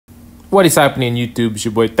What is happening YouTube? It's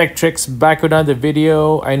your boy Tech Tricks back with another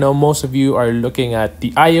video. I know most of you are looking at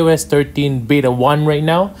the iOS 13 beta 1 right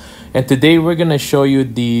now, and today we're gonna show you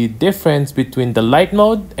the difference between the light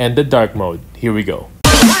mode and the dark mode. Here we go.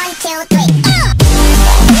 1, 2, 3.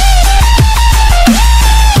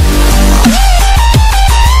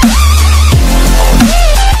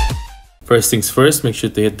 First things first, make sure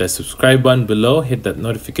to hit that subscribe button below, hit that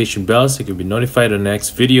notification bell so you can be notified of the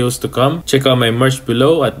next videos to come. Check out my merch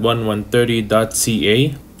below at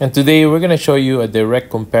 1130.ca. And today we're going to show you a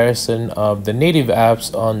direct comparison of the native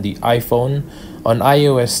apps on the iPhone on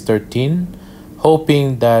iOS 13,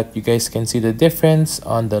 hoping that you guys can see the difference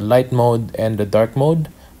on the light mode and the dark mode.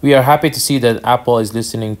 We are happy to see that Apple is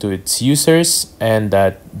listening to its users and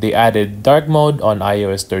that they added dark mode on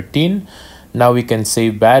iOS 13. Now we can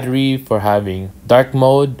save battery for having dark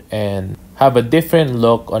mode and have a different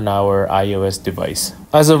look on our iOS device.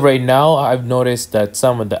 As of right now, I've noticed that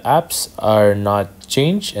some of the apps are not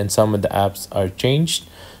changed and some of the apps are changed.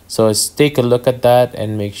 So let's take a look at that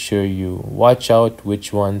and make sure you watch out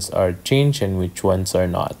which ones are changed and which ones are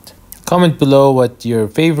not. Comment below what your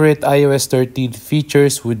favorite iOS 13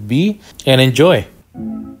 features would be and enjoy!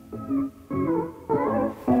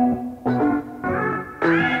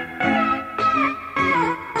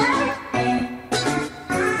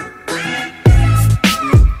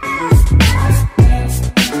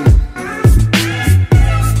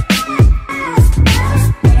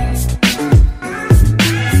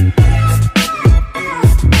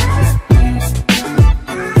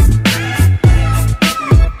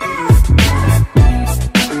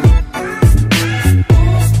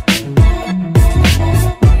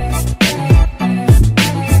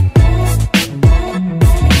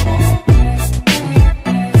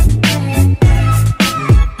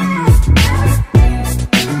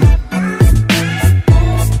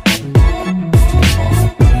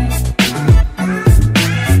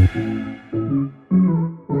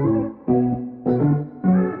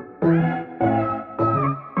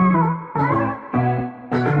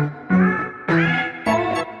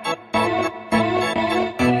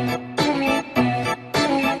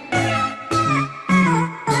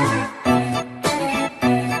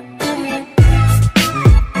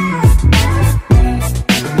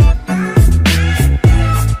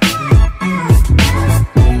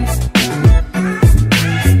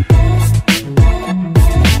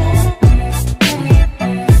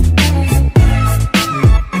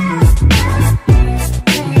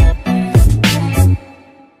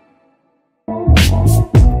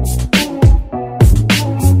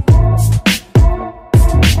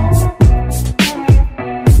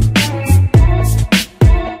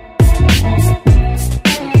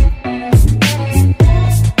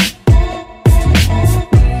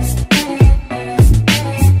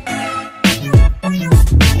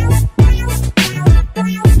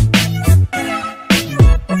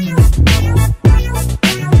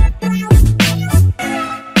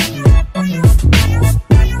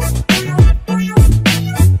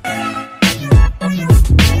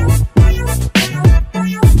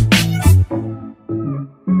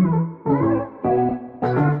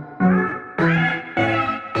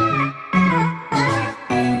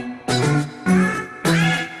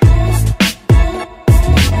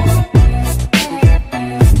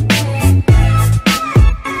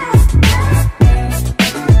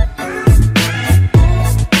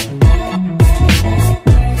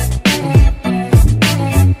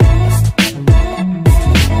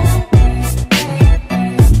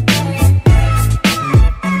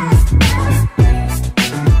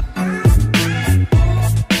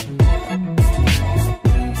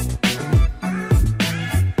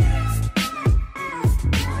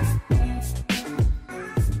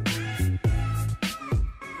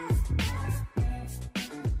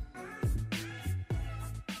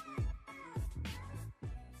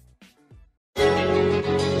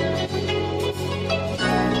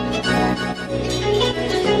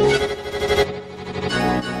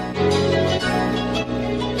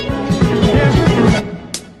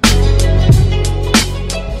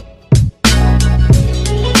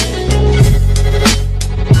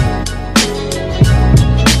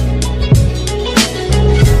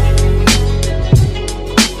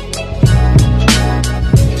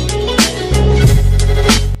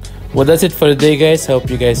 Well, that's it for today, guys. I hope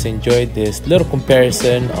you guys enjoyed this little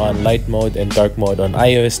comparison on light mode and dark mode on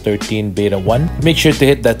iOS 13 beta 1. Make sure to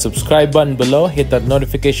hit that subscribe button below, hit that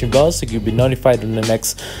notification bell so you'll be notified on the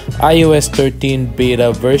next iOS 13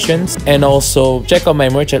 beta versions, and also check out my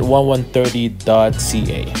merch at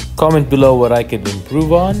 1130.ca. Comment below what I could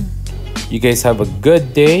improve on. You guys have a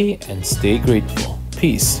good day and stay grateful.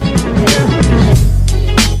 Peace.